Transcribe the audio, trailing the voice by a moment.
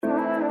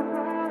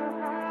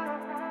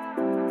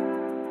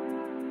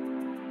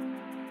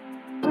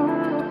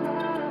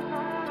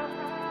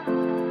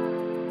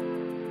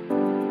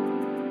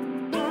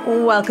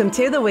Welcome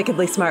to the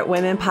Wickedly Smart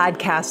Women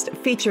podcast,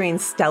 featuring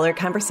stellar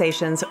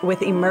conversations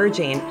with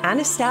emerging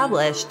and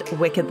established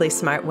wickedly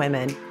smart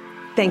women.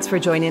 Thanks for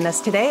joining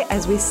us today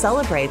as we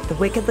celebrate the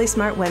wickedly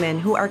smart women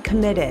who are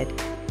committed,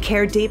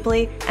 care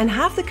deeply, and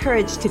have the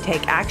courage to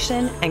take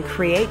action and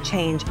create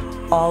change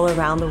all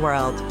around the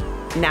world.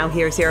 Now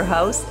here's your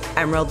host,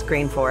 Emerald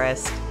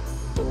Greenforest.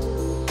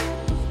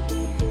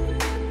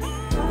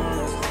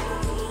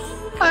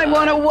 I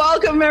want to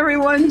welcome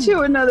everyone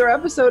to another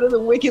episode of the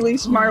Wickedly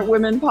Smart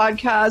Women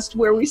podcast,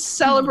 where we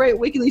celebrate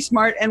wickedly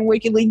smart and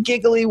wickedly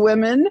giggly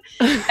women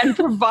and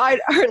provide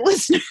our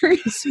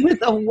listeners with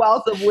a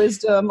wealth of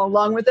wisdom,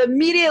 along with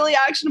immediately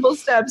actionable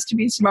steps to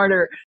be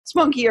smarter,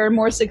 spunkier, and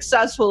more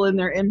successful in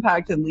their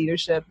impact and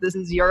leadership. This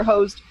is your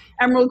host,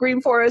 Emerald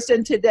Greenforest,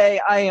 and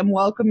today I am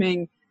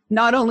welcoming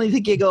not only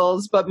the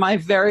giggles, but my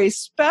very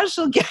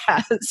special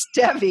guest,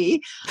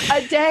 Debbie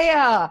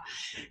Adaya.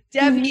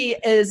 Debbie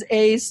is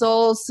a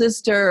soul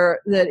sister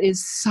that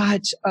is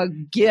such a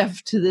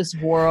gift to this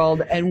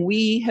world. And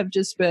we have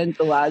just spent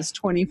the last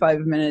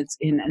 25 minutes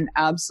in an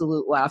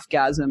absolute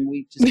laughgasm.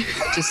 We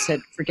just said,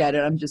 forget it.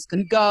 I'm just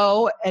going to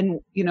go. And,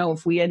 you know,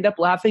 if we end up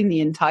laughing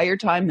the entire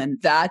time, then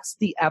that's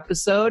the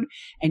episode.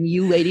 And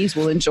you ladies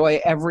will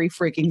enjoy every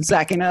freaking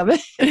second of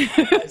it.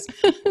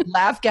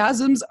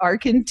 Laughgasms are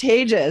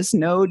contagious,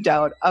 no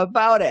doubt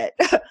about it.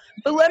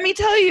 But let me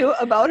tell you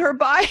about her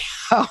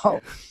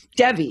bio.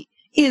 Debbie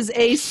is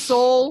a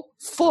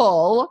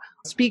soulful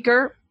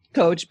speaker,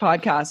 coach,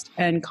 podcast,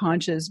 and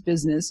conscious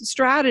business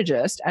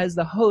strategist. As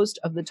the host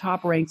of the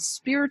top-ranked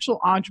Spiritual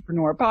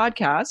Entrepreneur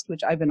podcast,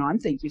 which I've been on,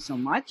 thank you so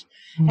much,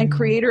 and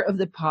creator of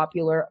the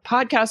popular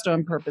Podcast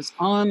on Purpose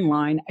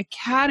online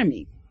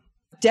academy.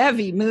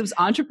 Debbie moves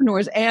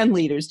entrepreneurs and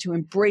leaders to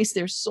embrace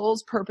their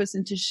soul's purpose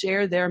and to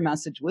share their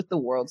message with the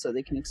world so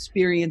they can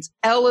experience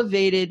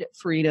elevated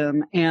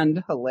freedom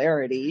and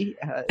hilarity.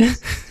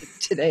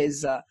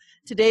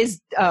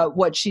 Today's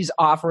what she's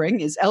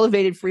offering is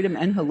elevated freedom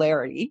and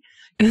hilarity,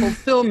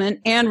 fulfillment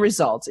and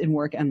results in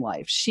work and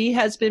life. She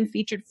has been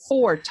featured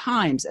 4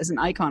 times as an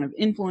icon of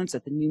influence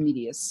at the New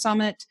Media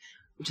Summit,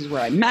 which is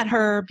where I met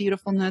her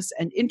beautifulness,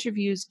 and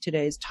interviews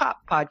today's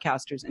top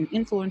podcasters and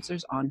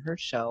influencers on her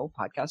show,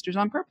 Podcasters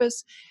on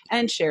Purpose,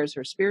 and shares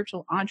her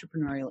spiritual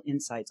entrepreneurial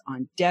insights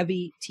on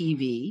Debbie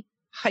TV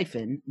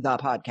the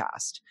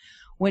podcast.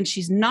 When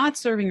she's not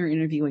serving or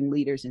interviewing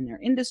leaders in their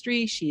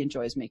industry, she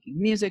enjoys making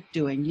music,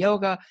 doing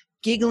yoga,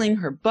 giggling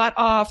her butt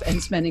off,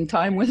 and spending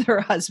time with her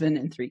husband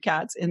and 3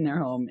 cats in their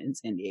home in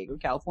San Diego,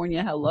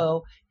 California.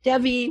 Hello,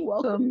 Debbie.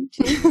 Welcome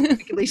to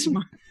Wickedly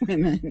Smart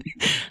Women.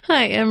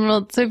 Hi,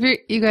 Emerald. So if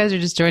you guys are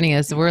just joining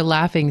us, we're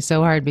laughing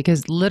so hard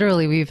because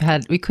literally we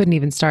couldn't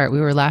even start.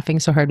 We were laughing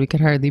so hard we could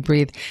hardly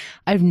breathe.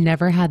 I've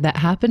never had that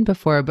happen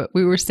before, but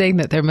we were saying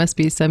that there must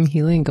be some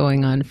healing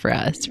going on for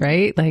us,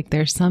 right? Like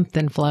there's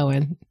something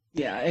flowing.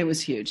 Yeah, it was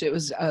huge. It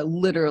was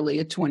literally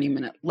a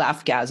 20-minute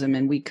laughgasm,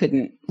 and we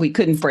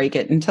couldn't break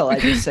it until I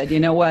just said, you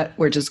know what,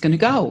 we're just going to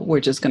go. We're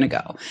just going to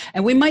go.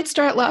 And we might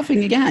start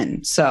laughing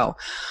again. So,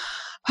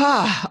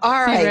 all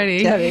right,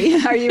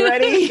 Debbie, are you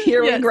ready?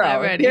 Here yes, we grow.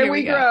 I'm ready. Here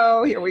we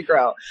grow. Here we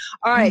grow.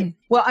 All right.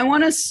 Well, I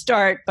want to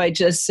start by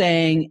just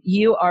saying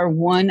you are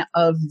one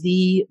of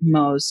the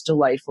most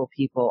delightful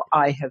people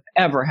I have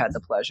ever had the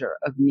pleasure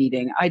of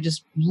meeting. I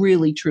just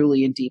really,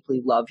 truly, and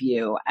deeply love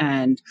you,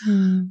 and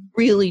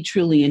really,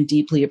 truly, and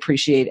deeply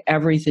appreciate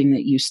everything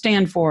that you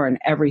stand for and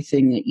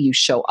everything that you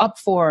show up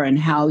for, and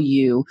how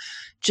you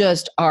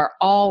just are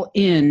all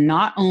in,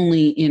 not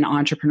only in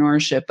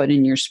entrepreneurship, but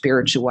in your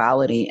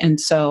spirituality. And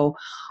so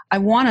I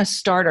want to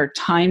start our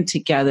time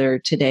together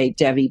today,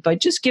 Debbie, by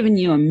just giving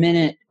you a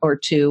minute or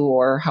two,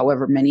 or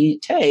however many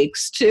it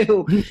takes,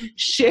 to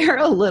share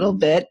a little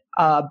bit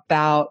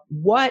about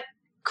what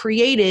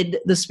created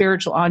the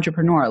spiritual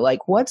entrepreneur.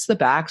 Like, what's the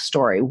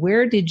backstory?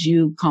 Where did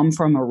you come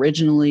from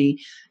originally?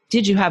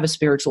 Did you have a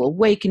spiritual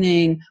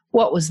awakening?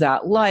 What was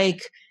that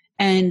like?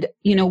 And,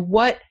 you know,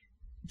 what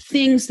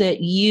things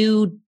that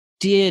you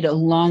did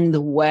along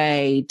the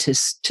way to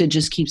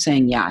just keep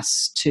saying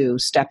yes to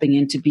stepping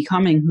into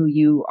becoming who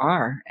you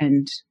are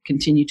and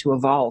continue to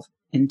evolve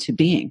into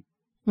being?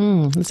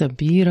 That's a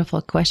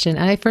beautiful question.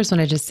 And I first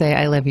want to just say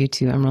I love you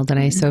too, Emerald, and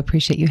I so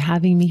appreciate you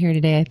having me here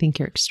today. I think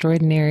you're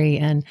extraordinary,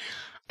 and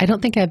I don't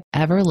think I've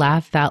ever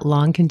laughed that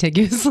long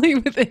contiguously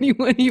with any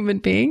one human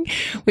being,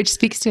 which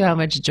speaks to how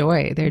much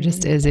joy there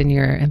just is in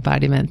your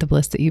embodiment. The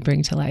bliss that you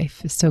bring to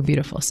life is so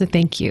beautiful. So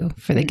thank you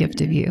for the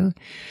gift of you.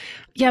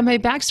 Yeah, my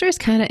backstory is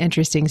kind of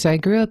interesting. So I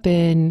grew up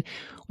in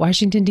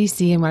Washington,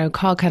 D.C., and what I would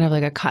call kind of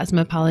like a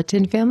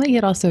cosmopolitan family,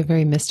 yet also a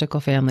very mystical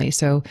family.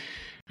 So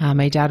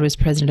my dad was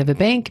president of a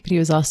bank, but he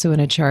was also an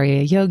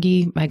Acharya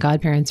yogi. My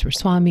godparents were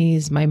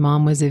swamis. My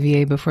mom was a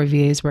VA before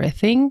VAs were a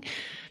thing.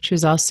 She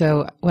was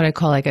also what I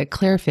call like a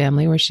clair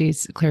family, where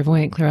she's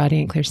clairvoyant,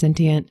 clairaudient,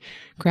 clairsentient.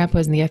 Grandpa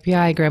was in the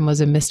FBI. Grandma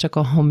was a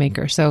mystical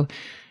homemaker. So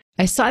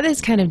I saw this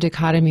kind of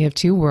dichotomy of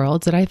 2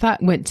 worlds that I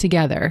thought went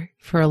together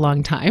for a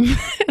long time.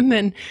 And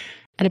then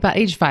at about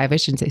age 5, I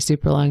shouldn't say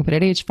super long, but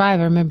at age 5,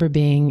 I remember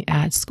being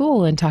at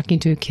school and talking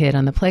to a kid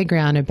on the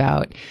playground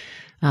about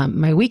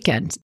my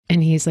weekend.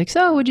 And he's like,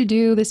 so what'd you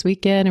do this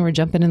weekend? And we're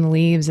jumping in the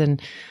leaves.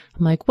 And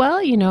I'm like,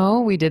 well,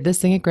 we did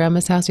this thing at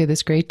grandma's house. We had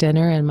this great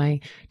dinner and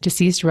my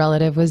deceased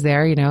relative was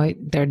there,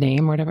 their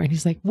name or whatever. And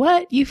he's like,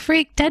 what? You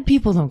freak, dead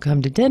people don't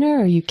come to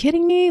dinner. Are you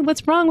kidding me?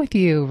 What's wrong with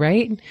you?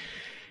 Right.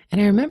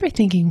 And I remember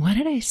thinking, what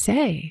did I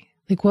say?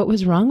 Like, what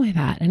was wrong with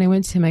that? And I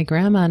went to my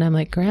grandma and I'm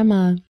like,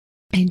 Grandma,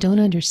 I don't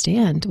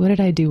understand. What did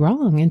I do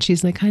wrong? And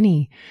she's like,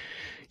 honey,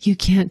 you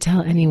can't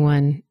tell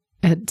anyone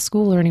at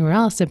school or anywhere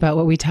else about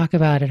what we talk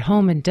about at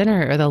home and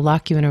dinner, or they'll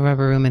lock you in a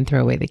rubber room and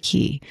throw away the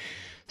key.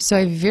 So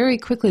I very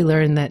quickly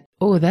learned that,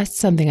 that's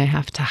something I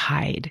have to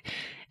hide.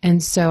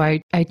 And so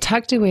I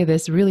tucked away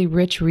this really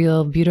rich,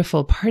 real,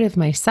 beautiful part of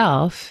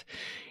myself.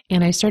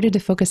 And I started to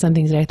focus on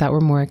things that I thought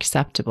were more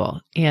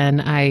acceptable.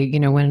 And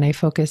when I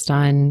focused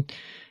on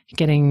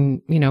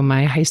getting,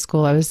 my high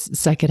school, I was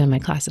second in my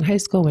class in high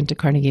school, went to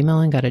Carnegie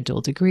Mellon, got a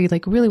dual degree,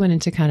 like really went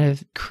into kind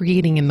of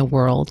creating in the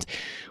world,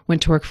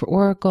 went to work for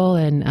Oracle.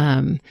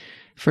 And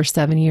for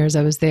 7 years,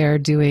 I was there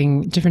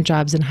doing different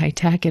jobs in high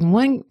tech. And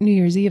one New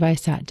Year's Eve, I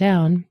sat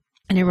down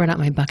and I wrote out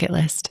my bucket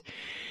list.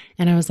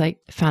 And I was like,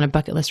 found a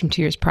bucket list from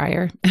 2 years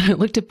prior. And I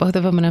looked at both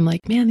of them and I'm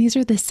like, man, these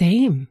are the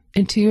same.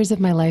 In 2 years of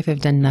my life, I've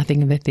done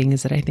nothing of the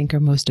things that I think are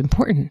most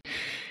important.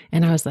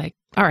 And I was like,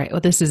 all right,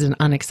 well, this isn't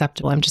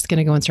unacceptable. I'm just going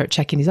to go and start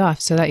checking these off.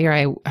 So that year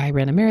I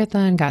ran a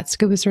marathon, got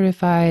scuba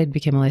certified,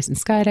 became a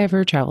licensed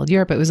skydiver, traveled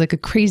Europe. It was like a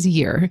crazy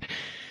year.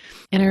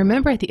 And I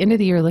remember at the end of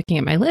the year looking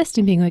at my list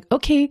and being like,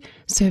 okay,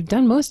 so I've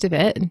done most of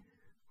it.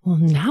 Well,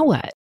 now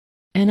what?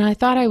 And I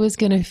thought I was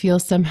going to feel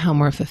somehow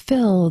more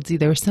fulfilled.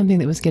 There was something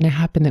that was going to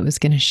happen that was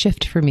going to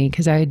shift for me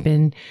because I had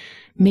been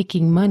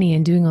making money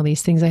and doing all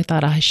these things I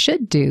thought I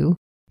should do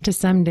to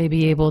someday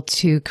be able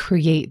to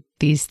create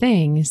these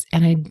things.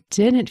 And I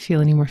didn't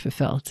feel any more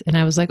fulfilled. And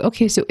I was like,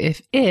 okay, so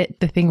if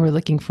the thing we're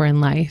looking for in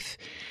life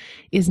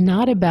is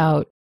not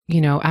about,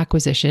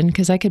 acquisition,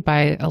 because I could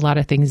buy a lot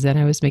of things then,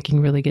 I was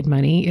making really good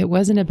money. It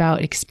wasn't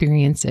about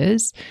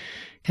experiences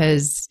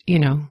because,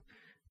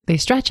 they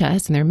stretch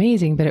us and they're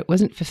amazing, but it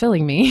wasn't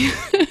fulfilling me.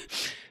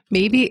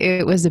 Maybe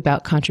it was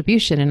about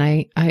contribution. And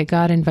I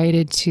got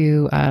invited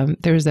to,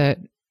 there was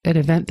an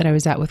event that I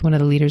was at with one of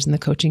the leaders in the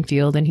coaching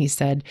field. And he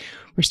said,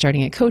 we're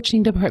starting a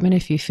coaching department.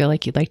 If you feel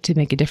like you'd like to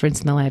make a difference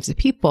in the lives of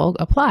people,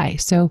 apply.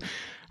 So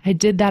I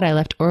did that. I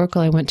left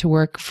Oracle. I went to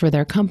work for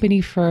their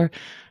company for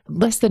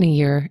less than a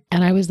year.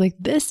 And I was like,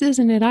 this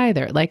isn't it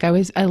either. Like I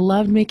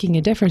loved making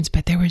a difference,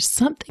 but there was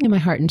something in my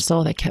heart and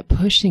soul that kept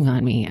pushing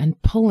on me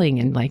and pulling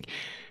and like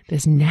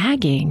this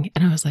nagging.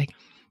 And I was like,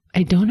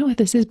 I don't know what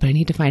this is, but I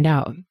need to find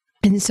out.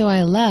 And so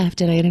I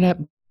left and I ended up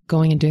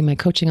going and doing my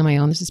coaching on my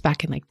own. This is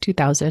back in like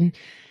 2000.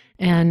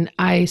 And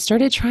I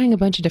started trying a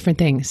bunch of different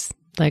things.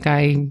 Like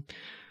I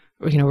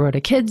wrote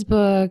a kid's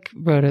book,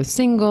 wrote a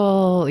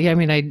single. Yeah, I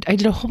mean, I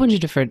did a whole bunch of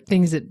different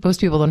things that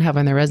most people don't have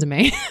on their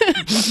resume.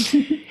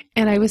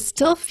 And I was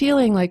still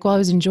feeling like, I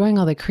was enjoying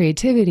all the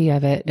creativity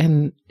of it.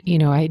 And,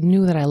 I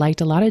knew that I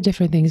liked a lot of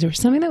different things. There was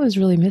something that was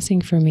really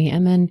missing for me.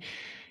 And then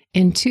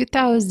in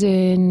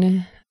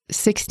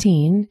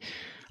 2016,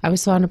 I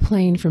was on a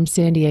plane from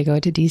San Diego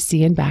to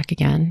DC and back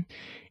again.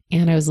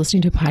 And I was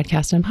listening to a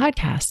podcast on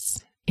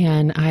podcasts.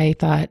 And I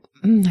thought,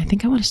 I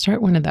think I want to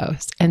start one of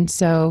those. And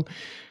so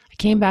I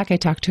came back, I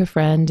talked to a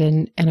friend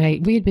and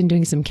we had been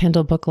doing some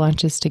Kindle book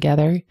launches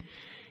together.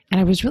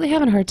 And I was really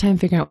having a hard time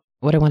figuring out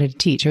what I wanted to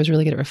teach. I was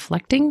really good at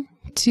reflecting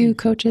to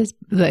coaches,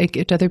 like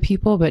to other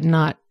people, but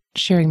not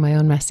sharing my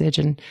own message.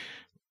 And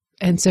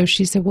so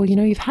she said, well,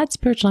 you've had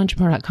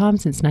spiritualentrepreneur.com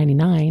since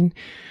 99.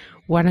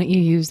 Why don't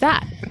you use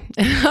that?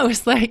 And I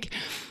was like,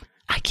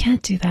 I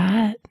can't do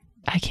that.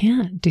 I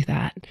can't do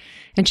that.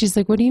 And she's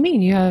like, what do you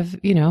mean? You have,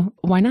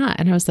 why not?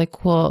 And I was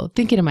like, well,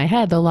 thinking in my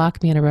head, they'll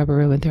lock me in a rubber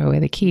room and throw away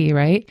the key,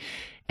 right?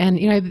 And,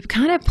 I've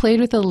kind of played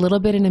with it a little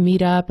bit in a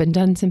meetup and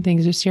done some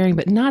things with sharing,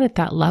 but not at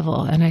that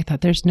level. And I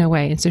thought, there's no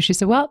way. And so she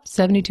said, well,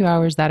 72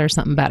 hours, that or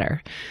something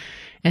better.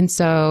 And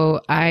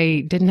so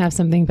I didn't have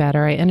something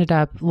better. I ended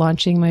up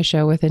launching my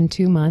show within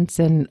 2 months.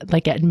 And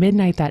like at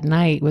midnight that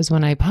night was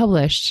when I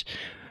published,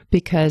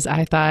 because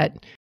I thought,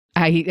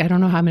 I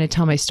don't know how I'm going to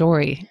tell my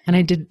story. And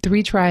I did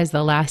 3 tries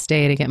the last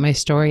day to get my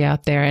story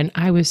out there. And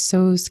I was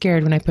so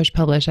scared when I pushed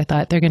publish. I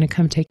thought they're going to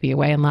come take me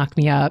away and lock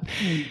me up.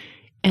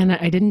 And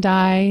I didn't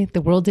die.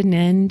 The world didn't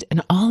end.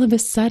 And all of a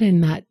sudden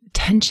that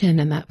tension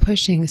and that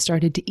pushing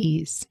started to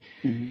ease.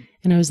 Mm-hmm.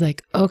 And I was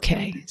like,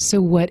 okay,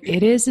 so what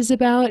it is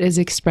about is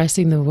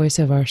expressing the voice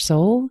of our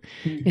soul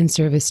in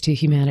service to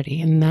humanity.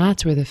 And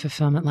that's where the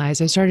fulfillment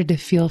lies. I started to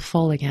feel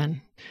full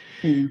again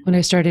when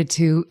I started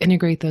to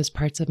integrate those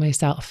parts of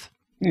myself.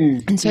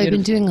 And so I've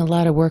been doing a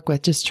lot of work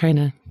with just trying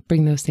to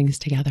bring those things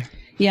together.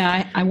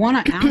 Yeah, I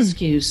want to ask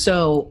you,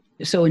 so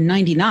in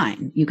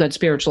 99, you got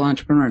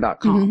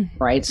spiritualentrepreneur.com,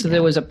 right? So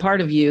there was a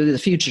part of you, the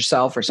future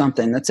self or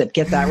something that said,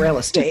 get that real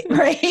estate,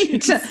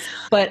 right?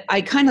 But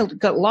I kind of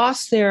got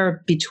lost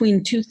there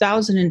between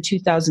 2000 and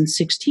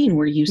 2016.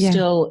 Were you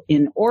still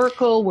in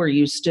Oracle? Were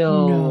you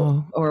still?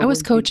 No. Or I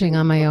was coaching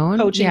on my own.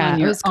 Coaching on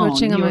your own.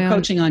 Coaching on my own.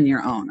 Coaching on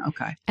your own.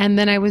 Okay. And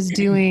then I was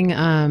doing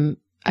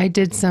I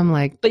did some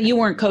But you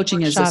weren't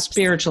coaching workshops. as a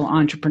spiritual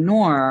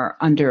entrepreneur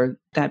under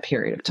that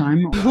period of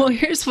time. Well,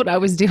 here's what I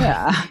was doing.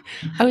 Yeah.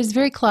 I was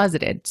very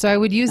closeted. So I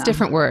would use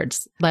different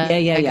words.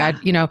 I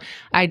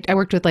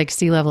worked with like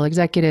C-level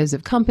executives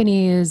of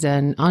companies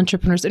and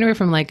entrepreneurs, anywhere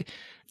from like,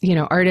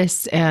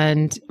 artists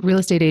and real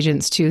estate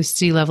agents to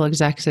C-level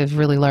execs of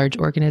really large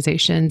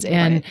organizations.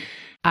 And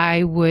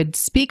I would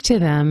speak to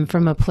them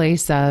from a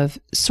place of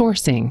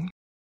sourcing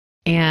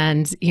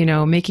and,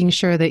 making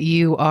sure that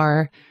you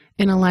are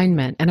in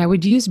alignment. And I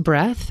would use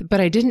breath, but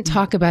I didn't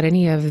talk about I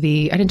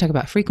didn't talk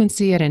about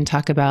frequency. I didn't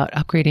talk about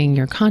upgrading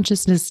your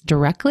consciousness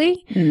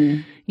directly.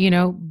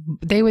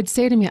 They would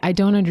say to me, I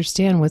don't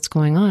understand what's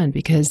going on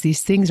because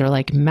these things are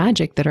like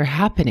magic that are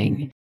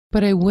happening.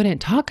 But I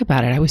wouldn't talk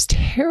about it. I was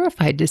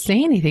terrified to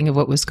say anything of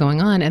what was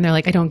going on. And they're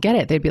like, I don't get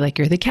it. They'd be like,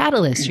 you're the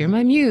catalyst. You're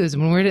my muse.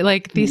 When we're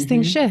like, these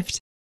things shift.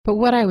 But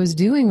what I was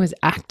doing was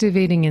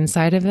activating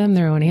inside of them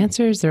their own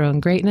answers, their own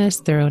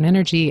greatness, their own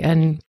energy,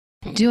 and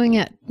doing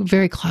it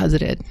very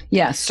closeted.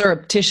 Yeah,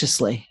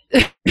 surreptitiously.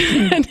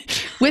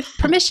 With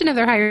permission of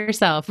their higher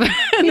self,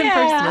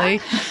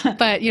 personally.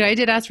 But, I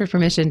did ask for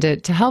permission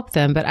to help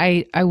them, but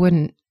I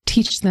wouldn't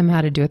teach them how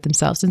to do it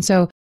themselves. And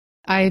so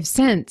I've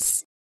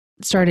since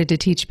started to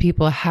teach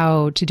people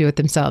how to do it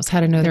themselves, how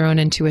to know their own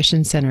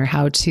intuition center,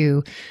 how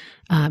to,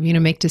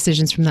 make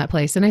decisions from that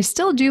place. And I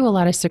still do a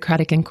lot of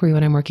Socratic inquiry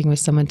when I'm working with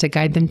someone to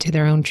guide them to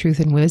their own truth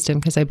and wisdom,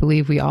 because I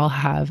believe we all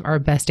have our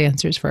best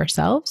answers for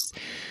ourselves.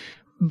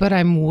 But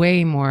I'm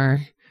way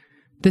more,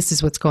 this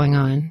is what's going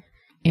on.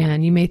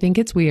 And you may think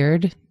it's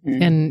weird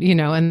and,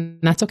 and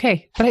that's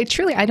okay. But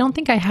I don't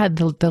think I had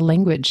the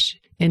language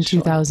in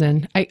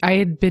 2000. I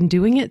had been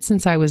doing it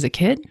since I was a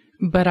kid.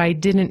 But I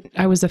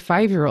was a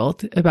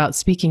 5-year-old about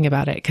speaking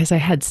about it because I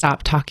had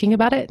stopped talking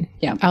about it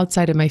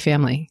outside of my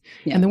family.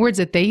 Yeah. And the words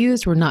that they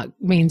used were not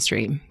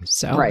mainstream.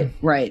 So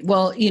Right.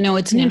 Well,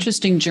 it's an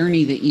interesting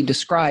journey that you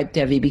described,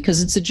 Devi,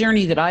 because it's a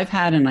journey that I've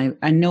had. And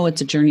I know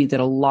it's a journey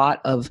that a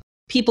lot of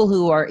people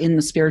who are in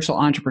the spiritual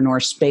entrepreneur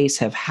space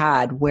have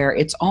had, where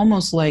it's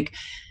almost like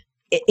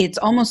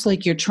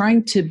you're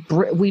trying to,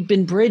 we've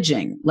been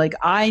bridging. Like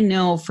I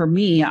know for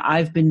me,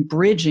 I've been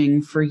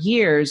bridging for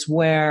years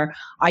where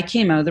I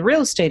came out of the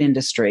real estate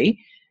industry.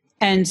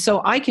 And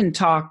so I can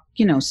talk,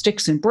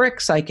 sticks and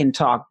bricks. I can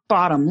talk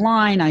bottom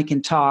line. I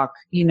can talk,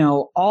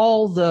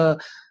 all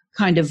the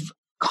kind of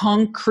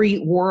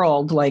concrete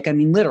world.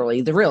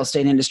 Literally the real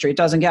estate industry, it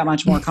doesn't get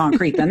much more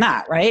concrete than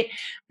that. Right.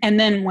 And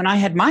then when I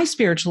had my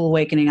spiritual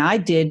awakening, I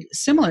did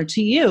similar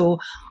to you.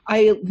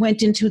 I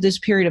went into this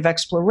period of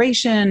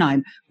exploration.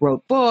 I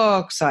wrote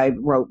books, I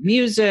wrote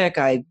music,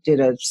 I did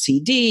a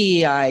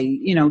CD, I,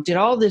 did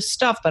all this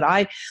stuff, but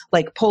I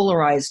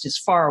polarized as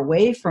far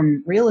away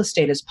from real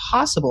estate as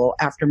possible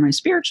after my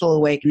spiritual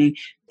awakening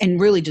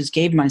and really just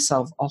gave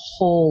myself a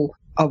whole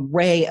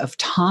array of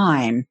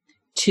time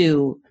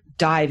to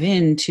dive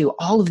into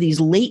all of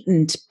these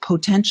latent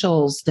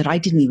potentials that I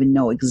didn't even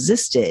know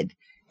existed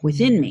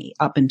within me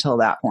up until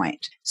that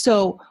point.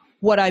 So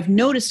what I've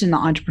noticed in the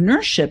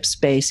entrepreneurship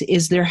space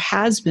is there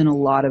has been a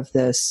lot of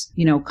this,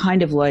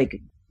 kind of like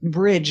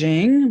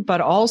bridging, but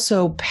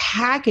also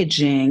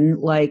packaging,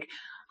 like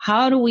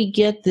how do we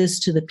get this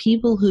to the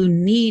people who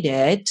need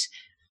it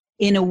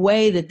in a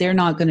way that they're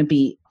not going to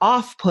be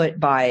off-put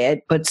by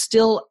it, but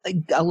still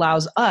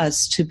allows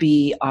us to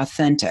be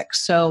authentic.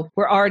 So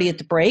we're already at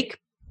the break.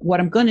 What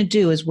I'm going to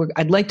do is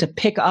I'd like to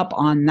pick up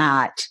on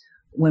that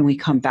when we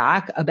come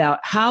back about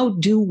how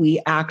do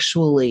we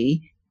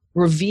actually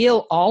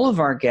reveal all of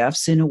our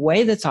gifts in a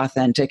way that's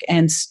authentic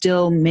and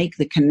still make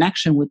the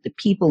connection with the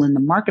people in the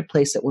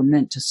marketplace that we're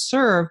meant to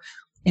serve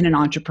in an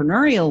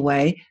entrepreneurial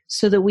way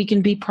so that we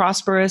can be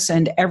prosperous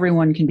and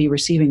everyone can be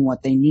receiving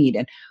what they need.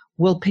 And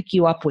we'll pick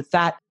you up with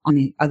that on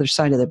the other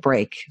side of the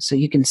break. So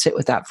you can sit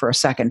with that for a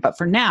second. But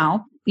for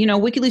now,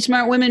 Wickedly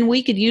Smart Women,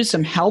 we could use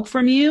some help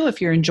from you.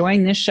 If you're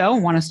enjoying this show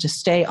and want us to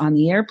stay on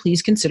the air,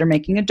 please consider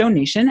making a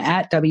donation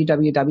at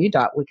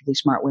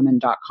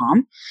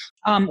www.wickedlysmartwomen.com.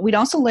 We'd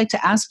also like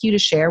to ask you to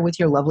share with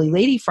your lovely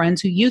lady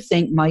friends who you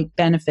think might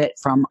benefit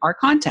from our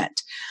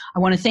content. I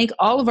want to thank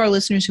all of our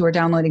listeners who are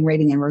downloading,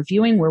 rating, and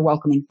reviewing. We're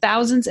welcoming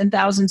thousands and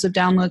thousands of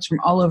downloads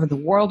from all over the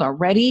world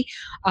already.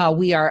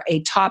 We are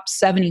a top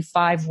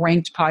 75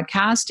 ranked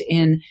podcast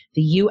in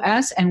the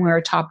US, and we're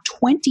a top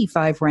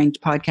 25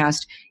 ranked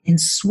podcast in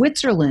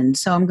Switzerland.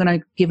 So I'm going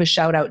to give a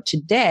shout out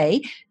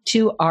today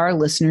to our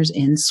listeners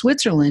in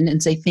Switzerland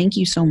and say thank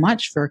you so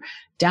much for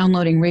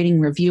downloading, rating,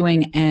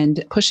 reviewing,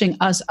 and pushing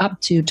us up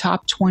to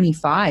top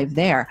 25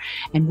 there.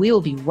 And we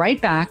will be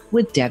right back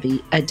with Devi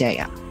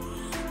Adaya.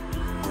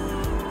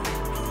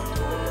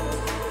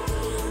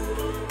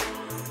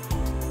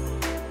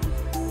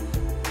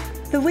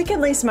 The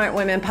Wickedly Smart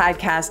Women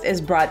podcast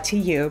is brought to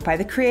you by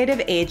the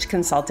Creative Age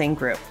Consulting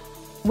Group.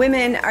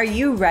 Women, are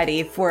you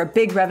ready for a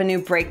big revenue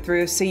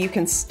breakthrough so you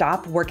can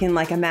stop working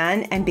like a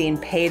man and being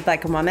paid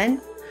like a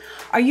woman?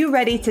 Are you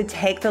ready to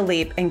take the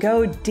leap and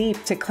go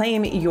deep to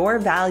claim your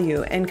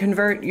value and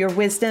convert your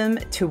wisdom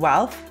to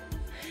wealth?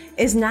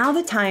 Is now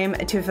the time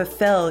to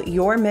fulfill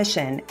your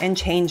mission and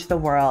change the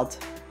world?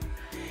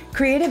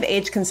 Creative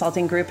Age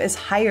Consulting Group is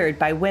hired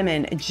by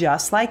women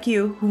just like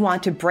you who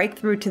want to break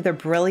through to their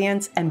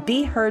brilliance and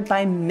be heard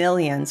by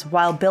millions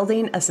while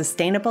building a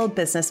sustainable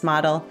business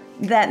model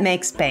that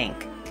makes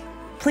bank.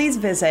 Please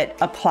visit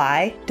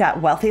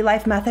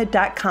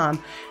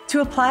apply.wealthylifemethod.com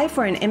to apply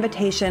for an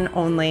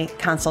invitation-only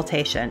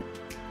consultation.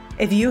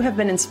 If you have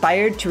been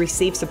inspired to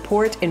receive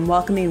support in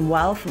welcoming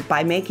wealth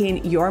by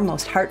making your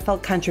most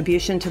heartfelt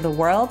contribution to the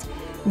world,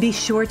 be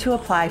sure to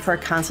apply for a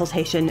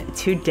consultation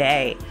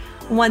today.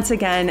 Once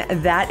again,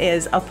 that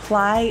is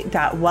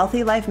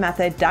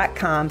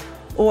apply.wealthylifemethod.com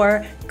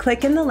or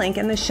click in the link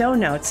in the show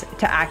notes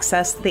to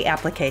access the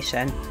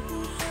application.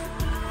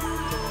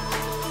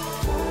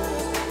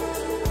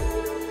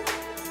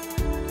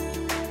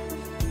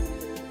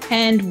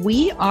 And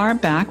we are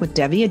back with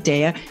Devi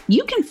Adaya.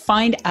 You can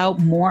find out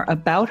more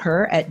about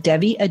her at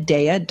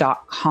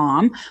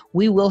deviadaya.com.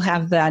 We will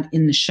have that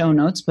in the show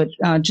notes, but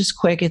just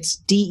quick, it's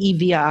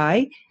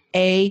DEVIADEA.com.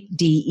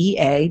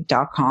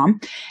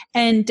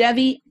 And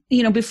Devi,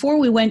 before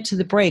we went to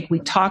the break, we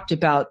talked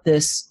about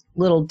this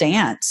little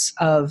dance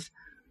of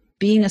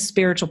being a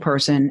spiritual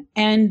person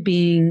and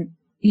being,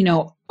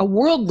 a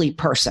worldly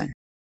person.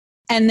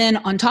 And then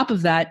on top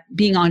of that,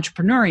 being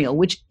entrepreneurial,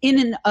 which in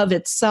and of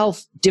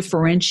itself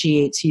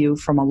differentiates you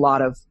from a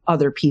lot of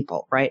other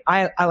people, right?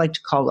 I like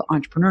to call the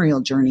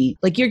entrepreneurial journey,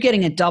 like you're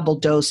getting a double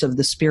dose of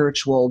the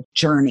spiritual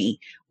journey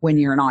when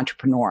you're an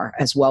entrepreneur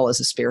as well as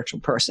a spiritual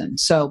person.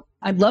 So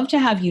I'd love to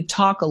have you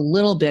talk a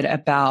little bit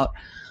about,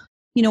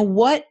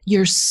 what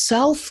your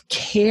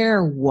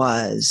self-care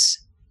was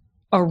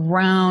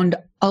around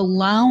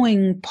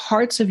allowing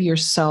parts of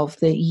yourself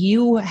that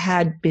you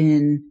had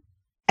been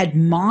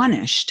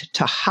admonished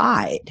to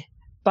hide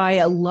by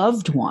a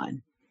loved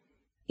one,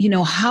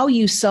 how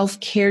you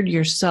self-cared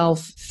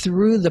yourself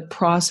through the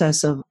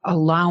process of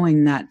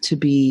allowing that to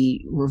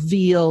be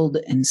revealed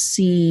and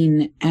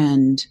seen,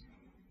 and,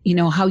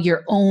 how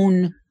your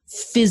own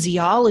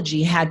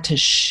physiology had to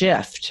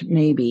shift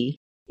maybe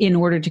in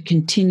order to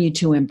continue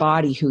to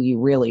embody who you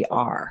really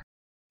are.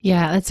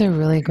 Yeah, that's a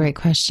really great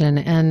question.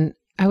 And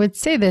I would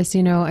say this,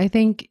 I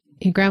think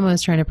your grandma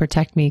was trying to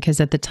protect me because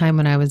at the time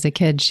when I was a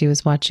kid, she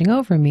was watching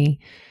over me.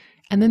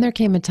 And then there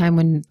came a time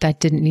when that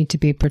didn't need to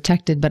be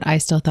protected, but I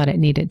still thought it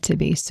needed to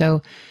be.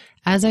 So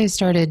as I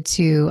started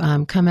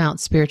to come out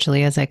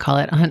spiritually, as I call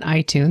it, on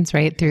iTunes,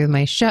 right, through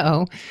my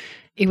show,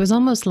 it was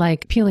almost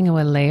like peeling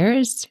away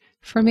layers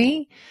for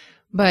me.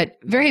 But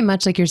very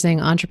much like you're saying,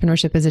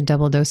 entrepreneurship is a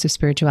double dose of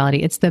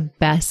spirituality. It's the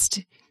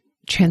best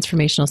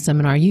transformational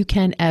seminar you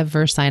can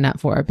ever sign up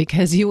for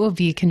because you will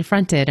be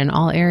confronted in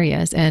all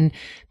areas. And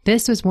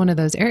this was one of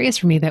those areas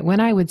for me that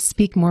when I would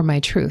speak more my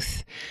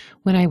truth,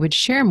 when I would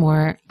share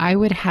more, I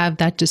would have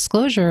that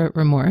disclosure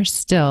remorse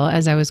still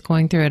as I was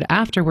going through it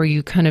after, where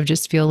you kind of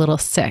just feel a little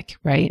sick,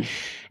 right?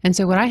 And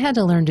so what I had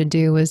to learn to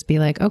do was be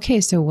like,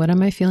 okay, so what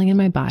am I feeling in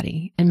my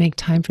body? And make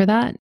time for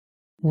that.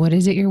 What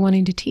is it you're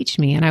wanting to teach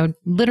me? And I would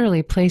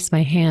literally place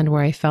my hand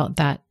where I felt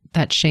that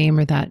shame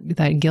or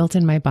that guilt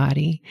in my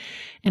body.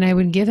 And I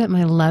would give it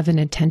my love and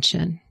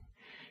attention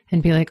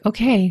and be like,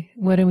 okay,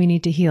 what do we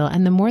need to heal?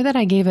 And the more that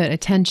I gave it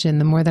attention,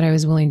 the more that I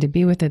was willing to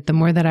be with it, the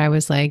more that I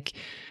was like,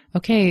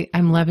 okay,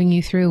 I'm loving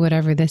you through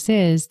whatever this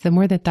is, the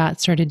more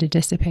that started to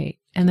dissipate.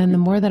 And then the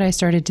more that I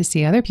started to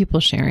see other people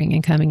sharing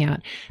and coming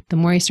out, the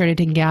more I started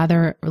to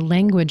gather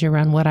language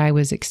around what I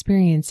was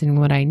experiencing,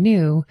 what I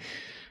knew,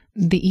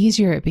 the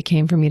easier it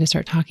became for me to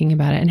start talking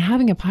about it. And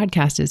having a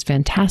podcast is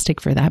fantastic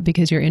for that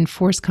because you're in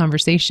forced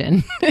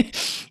conversation.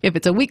 If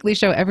it's a weekly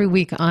show every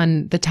week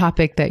on the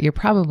topic that you're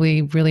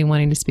probably really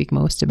wanting to speak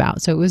most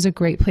about. So it was a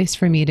great place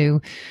for me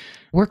to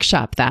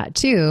workshop that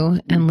too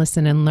and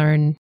listen and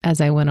learn as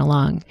I went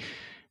along.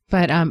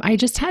 But I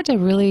just had to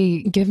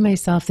really give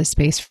myself the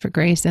space for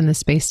grace and the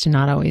space to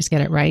not always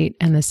get it right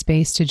and the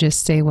space to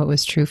just say what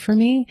was true for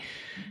me.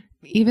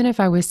 Even if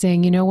I was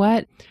saying, you know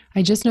what,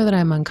 I just know that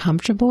I'm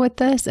uncomfortable with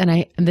this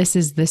and this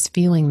is this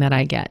feeling that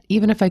I get.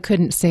 Even if I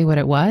couldn't say what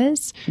it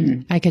was,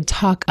 I could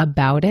talk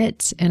about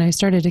it. And I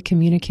started to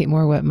communicate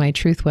more what my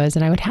truth was.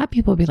 And I would have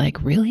people be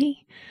like,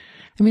 really?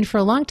 I mean, for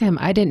a long time,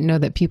 I didn't know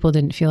that people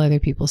didn't feel other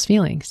people's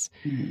feelings.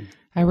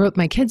 I wrote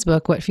my kids'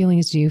 book, What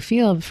Feelings Do You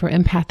Feel, for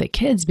empathic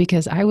kids,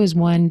 because I was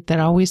one that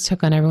always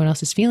took on everyone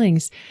else's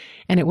feelings.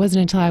 And it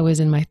wasn't until I was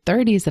in my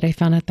 30s that I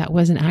found out that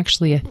wasn't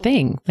actually a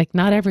thing. Like,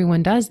 not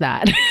everyone does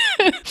that.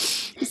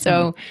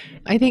 So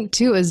I think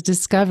too is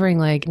discovering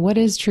like what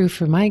is true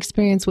for my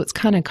experience, what's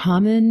kind of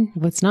common,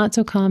 what's not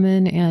so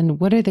common, and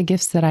what are the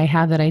gifts that I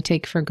have that I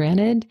take for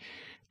granted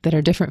that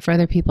are different for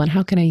other people, and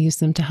how can I use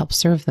them to help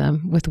serve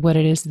them with what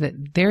it is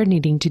that they're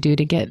needing to do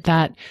to get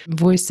that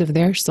voice of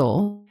their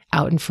soul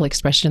out in full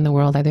expression in the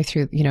world, either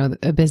through,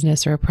 a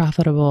business or a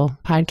profitable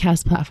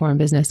podcast platform,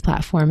 business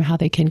platform, how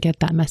they can get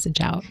that message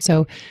out.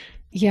 So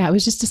yeah, it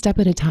was just a step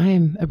at a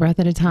time, a breath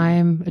at a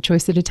time, a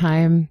choice at a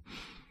time,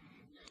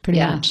 pretty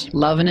much.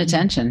 Love and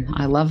attention.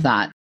 I love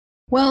that.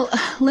 Well,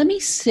 let me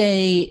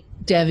say,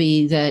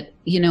 Devi, that,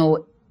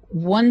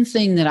 one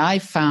thing that I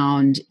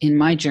found in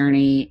my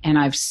journey, and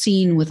I've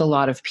seen with a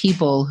lot of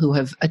people who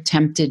have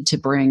attempted to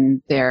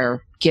bring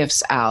their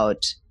gifts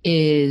out,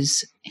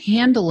 is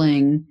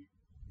handling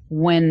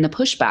when the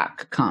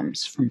pushback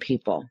comes from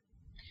people.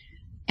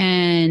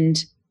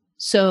 And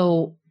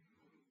so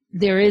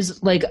there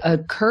is like a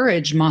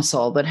courage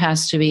muscle that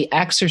has to be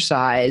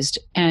exercised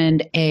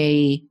and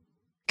a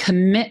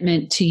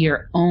commitment to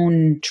your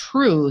own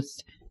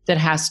truth that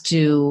has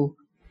to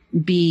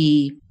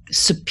be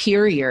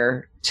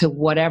superior to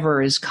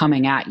whatever is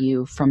coming at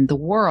you from the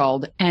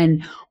world.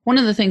 And one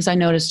of the things I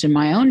noticed in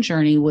my own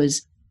journey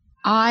was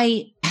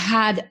I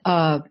had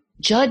a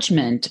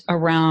judgment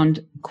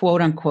around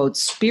quote unquote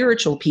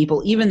spiritual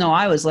people, even though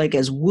I was like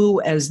as woo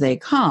as they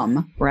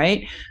come,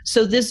 right?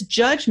 So this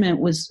judgment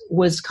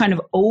was kind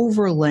of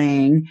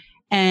overlaying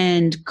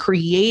and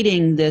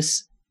creating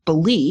this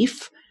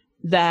belief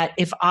that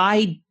if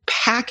I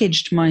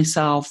packaged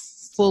myself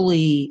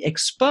fully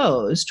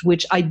exposed,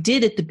 which I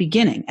did at the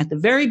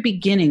very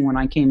beginning when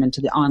I came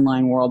into the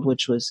online world,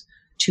 which was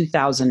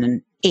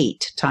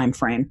 2008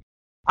 timeframe,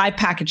 I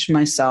packaged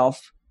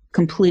myself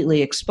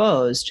completely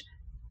exposed.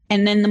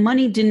 And then the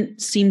money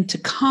didn't seem to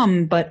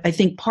come, but I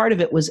think part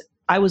of it was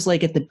I was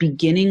like at the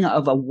beginning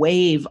of a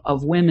wave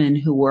of women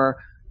who were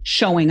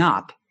showing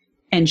up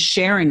and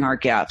sharing our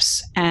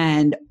gifts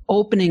and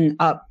opening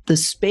up the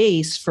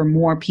space for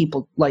more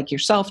people like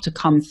yourself to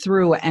come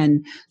through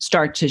and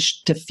start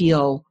to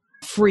feel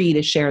free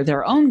to share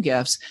their own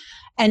gifts.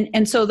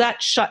 And so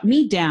that shut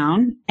me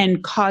down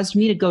and caused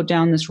me to go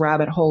down this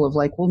rabbit hole of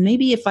like, well,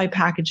 maybe if I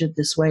package it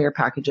this way or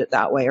package it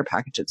that way or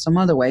package it some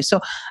other way.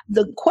 So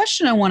the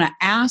question I want to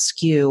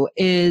ask you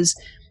is,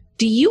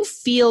 do you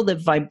feel that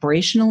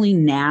vibrationally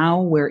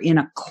now we're in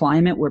a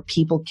climate where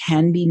people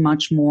can be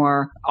much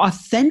more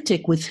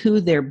authentic with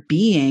who they're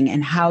being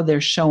and how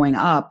they're showing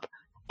up?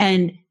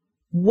 And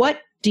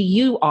what do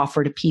you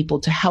offer to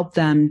people to help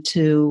them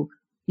to,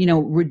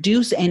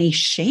 reduce any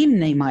shame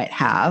they might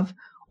have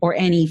or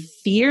any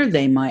fear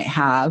they might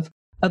have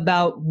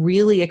about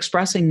really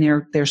expressing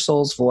their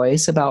soul's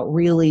voice, about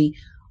really,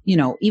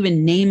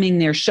 even naming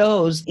their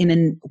shows in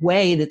a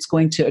way that's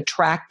going to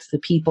attract the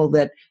people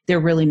that they're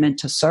really meant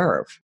to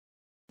serve?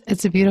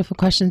 It's a beautiful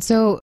question.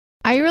 So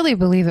I really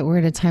believe that we're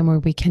at a time where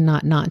we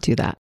cannot not do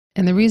that.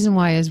 And the reason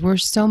why is we're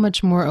so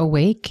much more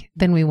awake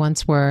than we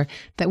once were,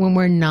 that when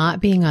we're not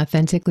being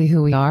authentically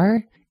who we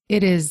are,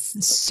 it is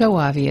so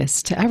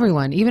obvious to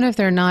everyone. Even if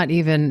they're not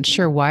even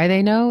sure why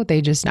they know, they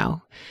just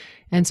know.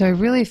 And so I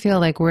really feel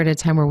like we're at a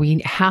time where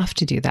we have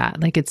to do that.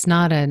 Like it's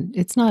not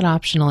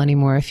optional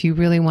anymore. If you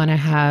really want to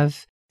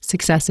have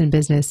success in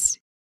business,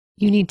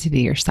 you need to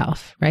be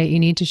yourself, right? You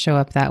need to show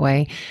up that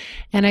way.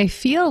 And I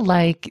feel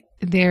like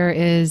there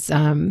is,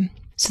 so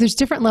there's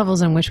different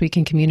levels on which we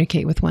can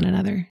communicate with one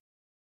another.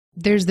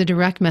 There's the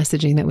direct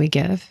messaging that we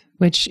give,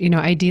 which,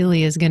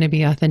 ideally is going to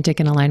be authentic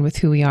and aligned with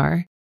who we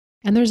are.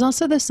 And there's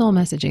also the soul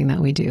messaging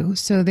that we do.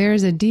 So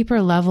there's a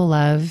deeper level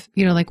of,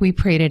 like we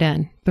prayed it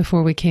in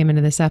before we came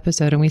into this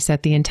episode and we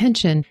set the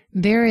intention.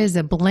 There is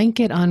a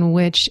blanket on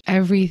which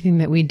everything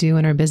that we do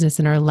in our business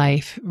and our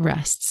life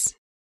rests.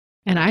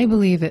 And I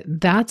believe that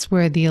that's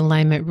where the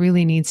alignment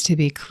really needs to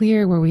be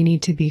clear, where we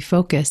need to be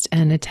focused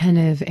and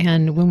attentive.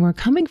 And when we're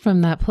coming from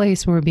that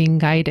place where we're being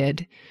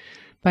guided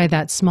by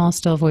that small,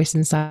 still voice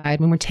inside,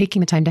 when we're taking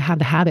the time to have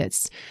the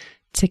habits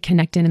to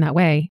connect in that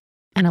way,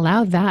 and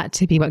allow that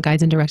to be what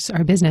guides and directs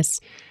our business,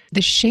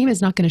 the shame is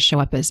not going to show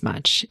up as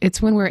much.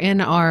 It's when we're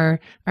in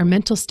our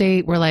mental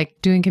state, we're like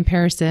doing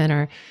comparison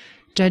or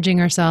judging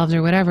ourselves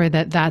or whatever,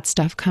 that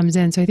stuff comes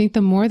in. So I think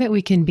the more that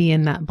we can be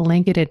in that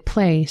blanketed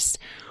place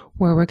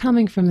where we're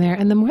coming from there,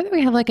 and the more that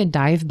we have like a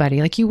dive buddy,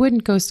 like you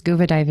wouldn't go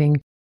scuba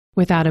diving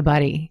without a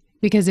buddy,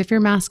 because if your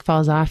mask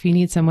falls off, you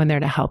need someone there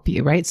to help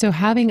you, right? So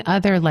having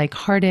other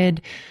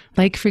like-hearted,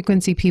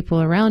 like-frequency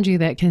people around you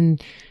that can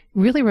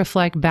really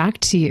reflect back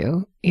to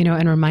you,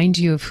 and remind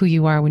you of who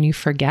you are when you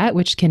forget,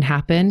 which can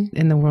happen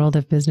in the world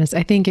of business.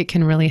 I think it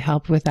can really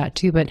help with that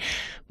too. But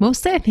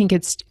mostly I think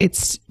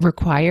it's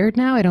required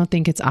now. I don't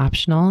think it's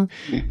optional.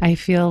 I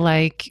feel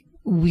like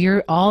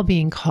we're all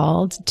being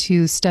called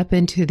to step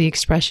into the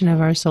expression of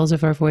our souls,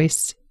 of our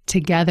voice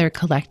together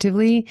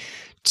collectively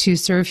to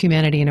serve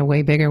humanity in a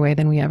way bigger way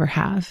than we ever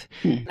have.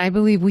 I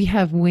believe we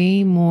have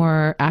way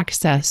more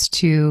access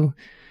to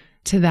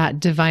that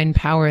divine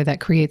power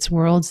that creates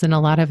worlds than a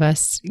lot of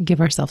us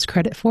give ourselves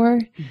credit for.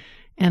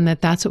 And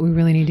that's what we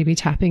really need to be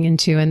tapping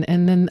into. And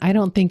then I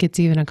don't think it's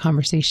even a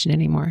conversation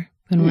anymore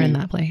when we're in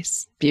that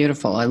place.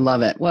 Beautiful. I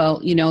love it. Well,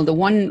 the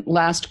one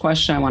last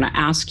question I want to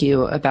ask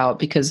you about,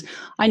 because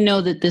I know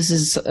that this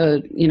is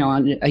a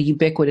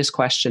ubiquitous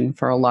question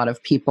for a lot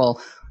of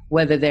people,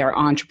 whether they're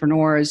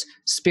entrepreneurs,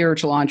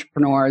 spiritual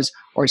entrepreneurs,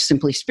 or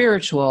simply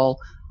spiritual,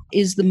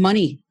 is the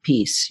money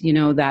piece,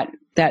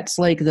 that's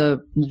like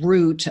the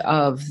root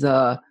of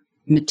the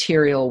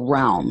material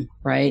realm,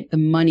 right? The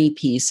money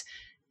piece.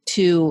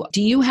 Do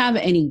you have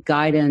any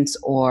guidance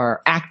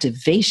or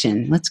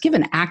activation? Let's give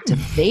an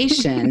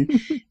activation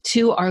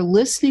to our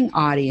listening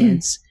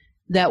audience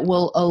that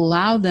will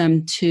allow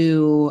them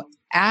to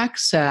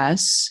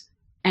access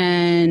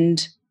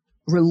and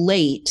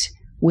relate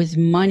with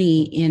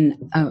money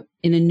in a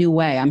new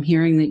way. I'm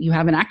hearing that you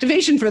have an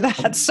activation for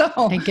that. So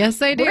I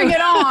guess I do. Bring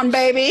it on,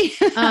 baby.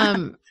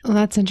 Well,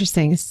 that's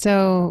interesting.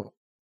 So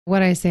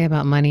what I say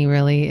about money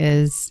really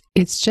is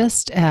it's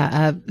just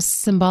a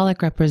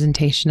symbolic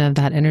representation of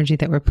that energy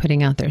that we're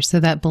putting out there.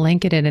 So that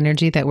blanketed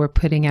energy that we're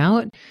putting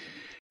out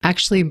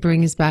actually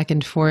brings back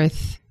and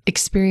forth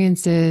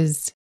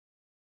experiences,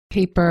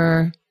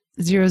 paper,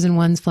 zeros and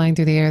ones flying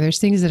through the air. There's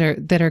things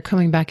that are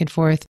coming back and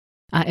forth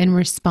in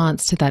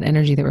response to that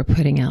energy that we're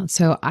putting out.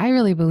 So I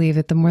really believe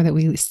that the more that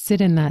we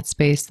sit in that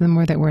space, the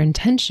more that we're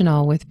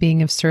intentional with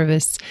being of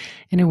service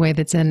in a way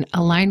that's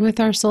aligned with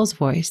our soul's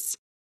voice,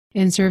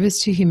 in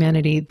service to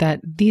humanity,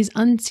 that these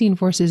unseen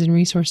forces and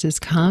resources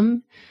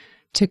come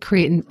to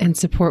create and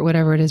support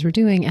whatever it is we're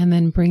doing, and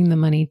then bring the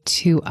money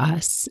to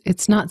us.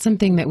 It's not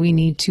something that we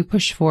need to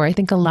push for. I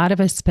think a lot of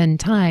us spend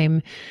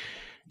time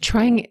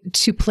trying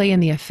to play in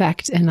the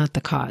effect and not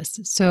the cause.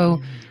 So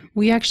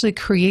we actually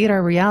create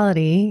our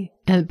reality,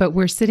 but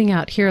we're sitting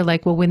out here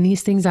like, well, when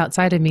these things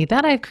outside of me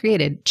that I've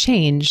created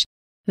change,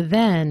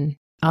 then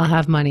I'll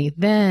have money,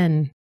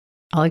 then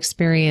I'll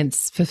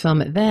experience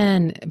fulfillment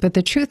then. But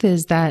the truth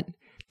is that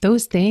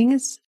those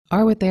things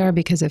are what they are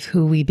because of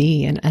who we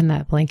be and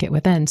that blanket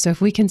within. So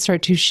if we can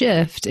start to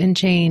shift and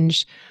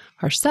change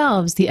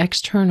ourselves, the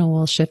external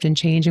will shift and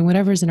change, and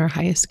whatever's in our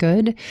highest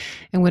good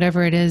and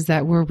whatever it is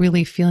that we're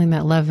really feeling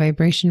that love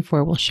vibration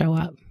for will show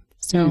up.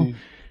 So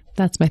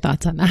that's my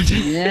thoughts on that.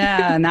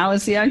 Yeah, and that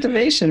was the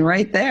activation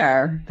right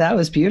there. That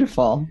was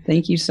beautiful.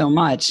 Thank you so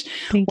much.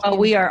 Thank you.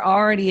 We are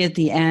already at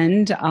the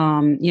end.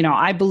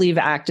 I believe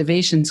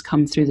activations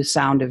come through the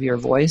sound of your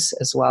voice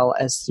as well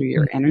as through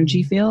your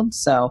energy field.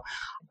 So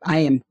I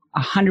am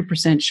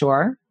 100%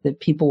 sure that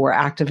people were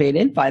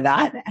activated by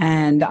that.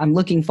 And I'm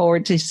looking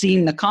forward to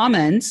seeing the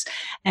comments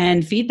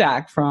and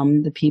feedback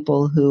from the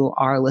people who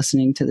are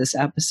listening to this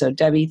episode.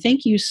 Debbie,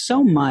 thank you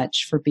so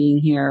much for being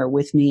here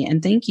with me.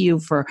 And thank you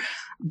for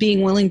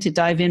being willing to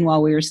dive in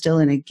while we were still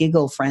in a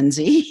giggle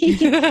frenzy.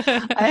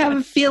 I have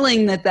a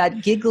feeling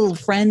that giggle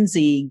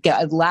frenzy,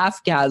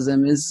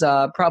 laughgasm is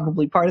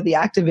probably part of the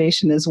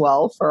activation as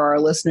well for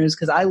our listeners,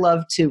 because I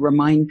love to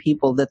remind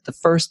people that the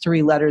first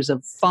three letters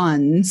of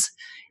funds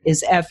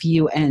is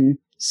F-U-N.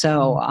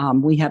 So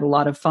we had a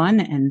lot of fun.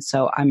 And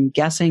so I'm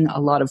guessing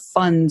a lot of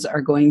funds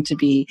are going to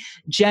be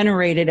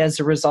generated as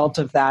a result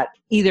of that,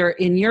 either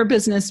in your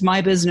business,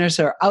 my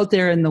business, or out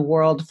there in the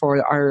world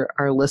for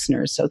our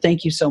listeners. So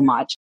thank you so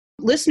much.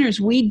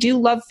 Listeners, we do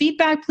love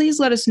feedback. Please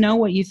let us know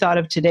what you thought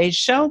of today's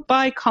show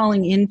by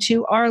calling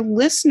into our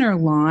listener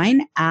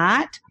line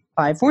at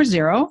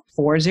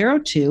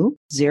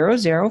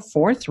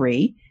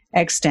 540-402-0043.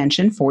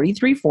 extension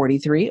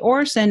 4343,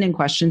 or send in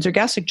questions or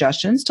guest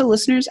suggestions to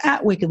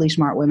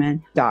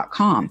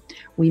listeners@wickedlysmartwomen.com.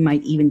 We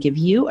might even give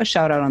you a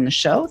shout out on the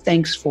show.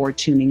 Thanks for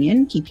tuning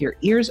in. Keep your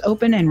ears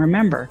open, and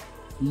remember,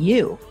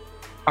 you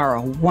are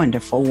a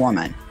wonderful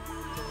woman.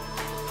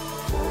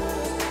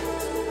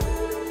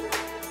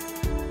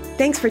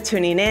 Thanks for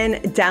tuning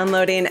in,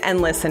 downloading,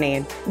 and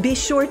listening. Be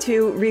sure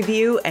to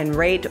review and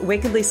rate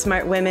Wickedly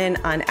Smart Women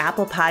on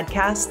Apple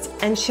Podcasts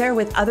and share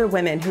with other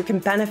women who can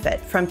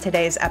benefit from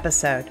today's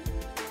episode.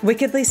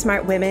 Wickedly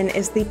Smart Women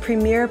is the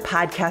premier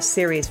podcast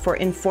series for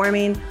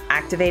informing,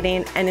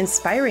 activating, and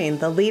inspiring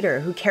the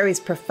leader who carries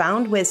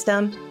profound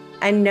wisdom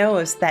and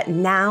knows that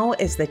now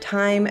is the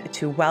time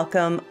to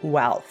welcome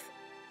wealth.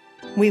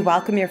 We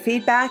welcome your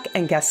feedback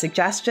and guest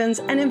suggestions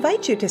and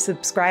invite you to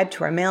subscribe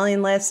to our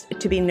mailing list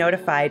to be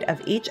notified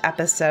of each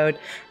episode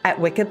at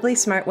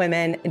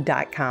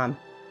wickedlysmartwomen.com.